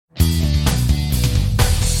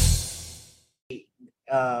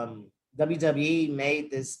WWE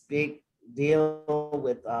made this big deal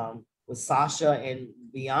with Sasha and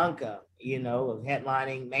Bianca, you know, of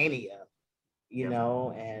headlining Mania, you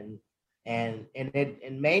know, and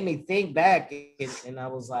it made me think back, and I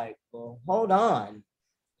was like, well, hold on.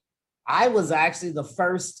 I was actually the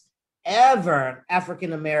first ever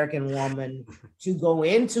African-American woman to go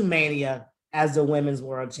into Mania as the women's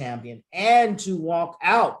world champion and to walk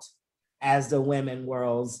out as the women's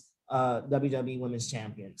world's WWE women's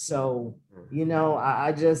champion. So, you know,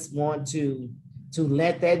 I just want to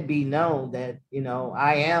let that be known that, you know,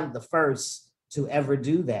 I am the first to ever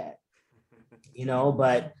do that, you know,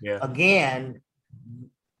 but again,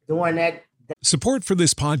 during that. Support for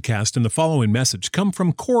this podcast and the following message come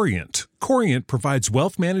from Corient. Corient provides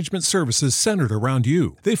wealth management services centered around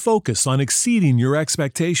you. They focus on exceeding your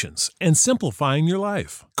expectations and simplifying your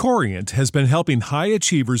life. Corient has been helping high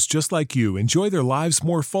achievers just like you enjoy their lives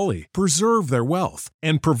more fully, preserve their wealth,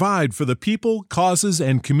 and provide for the people, causes,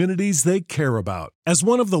 and communities they care about. As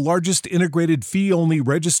one of the largest integrated fee-only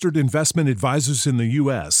registered investment advisors in the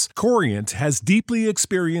U.S., Corient has deeply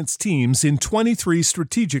experienced teams in 23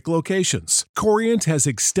 strategic locations. Corient has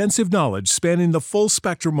extensive knowledge spanning the full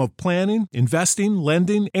spectrum of planning, investing,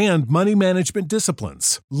 lending, and money management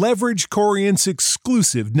disciplines. Leverage Corient's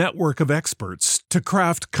exclusive network of experts to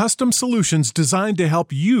craft custom solutions designed to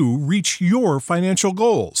help you reach your financial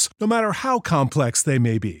goals, no matter how complex they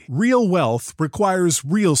may be. Real wealth requires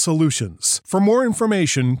real solutions. For more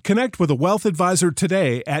information, connect with a wealth advisor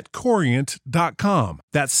today at Corient.com.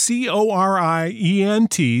 That's Corient.com.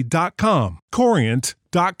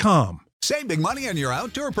 Corient.com. Save big money on your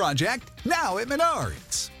outdoor project now at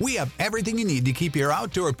Menards. We have everything you need to keep your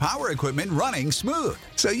outdoor power equipment running smooth,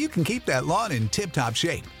 so you can keep that lawn in tip-top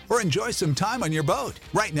shape or enjoy some time on your boat.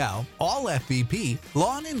 Right now, all FVP,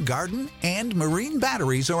 lawn and garden, and marine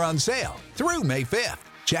batteries are on sale through May 5th.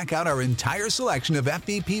 Check out our entire selection of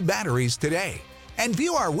FVP batteries today and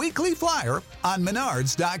view our weekly flyer on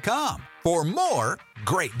Menards.com for more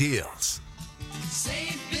great deals.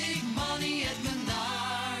 Save big money at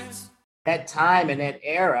Menards. That time and that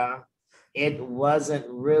era, it wasn't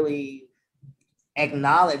really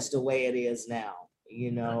acknowledged the way it is now,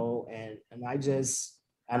 you know, and I just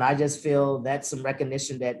feel that's some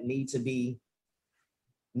recognition that need to be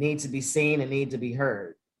seen and need to be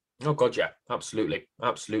heard. Oh God, yeah, absolutely.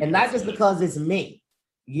 And not just because it's me,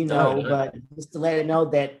 you know, but just to let it know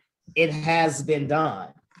that it has been done.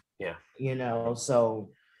 Yeah. You know,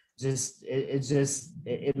 so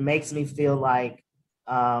it makes me feel like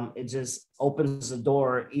it just opens the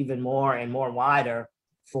door even more and more wider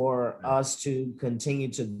for us to continue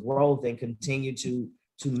to grow and continue to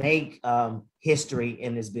make history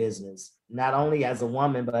in this business, not only as a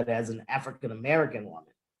woman, but as an African-American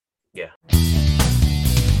woman. Yeah.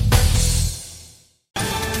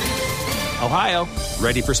 Ohio,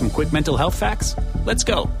 ready for some quick mental health facts? Let's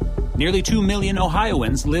go. Nearly 2 million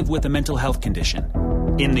Ohioans live with a mental health condition.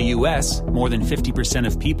 In the U.S., more than 50%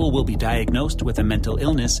 of people will be diagnosed with a mental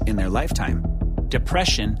illness in their lifetime.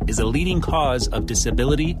 Depression is a leading cause of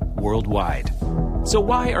disability worldwide. So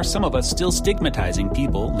why are some of us still stigmatizing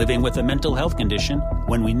people living with a mental health condition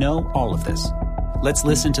when we know all of this? Let's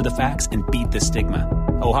listen to the facts and beat the stigma.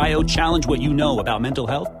 Ohio, challenge what you know about mental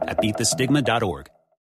health at beatthestigma.org.